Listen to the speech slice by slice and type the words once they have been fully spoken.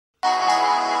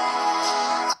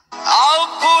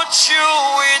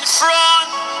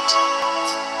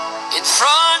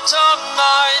of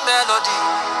my melody.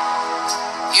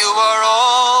 You are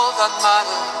all that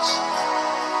matters.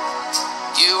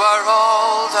 You are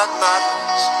all that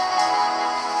matters.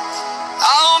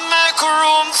 I'll make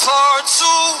room for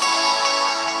two.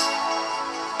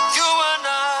 You and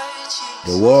I, Jesus.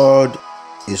 The world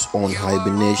is on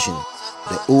hibernation.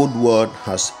 The old world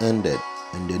has ended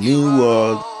and the new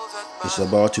world is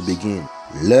about to begin.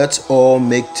 Let's all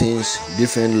make things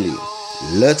differently.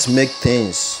 Let's make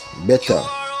things better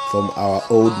from our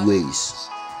old ways.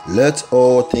 Let's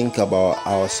all think about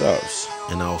ourselves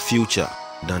and our future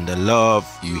than the love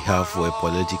we have for a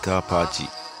political party.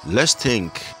 Let's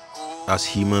think as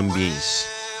human beings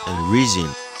and reason.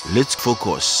 Let's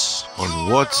focus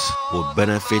on what will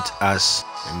benefit us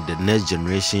and the next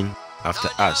generation after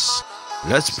us.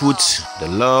 Let's put the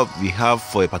love we have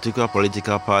for a particular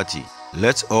political party.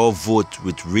 Let's all vote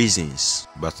with reasons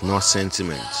but not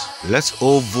sentiments. Let's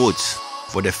all vote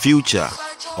for the future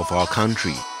of our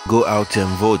country. Go out and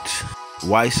vote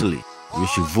wisely. We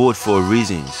should vote for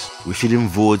reasons. We shouldn't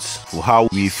vote for how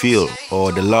we feel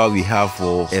or the love we have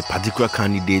for a particular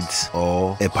candidate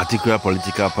or a particular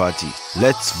political party.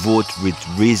 Let's vote with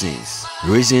reasons.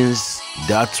 Reasons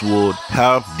that would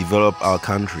help develop our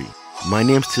country. My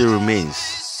name still remains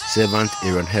Servant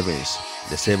Aaron Heavens,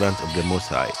 the servant of the Most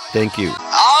High. Thank you.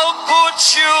 I'll put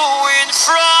you in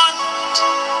front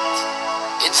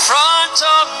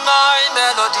of my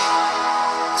melody.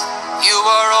 You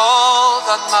are all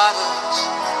that matters.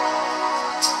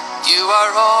 You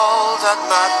are all that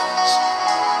matters.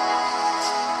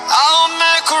 I'll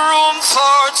make room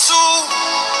for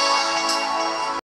two.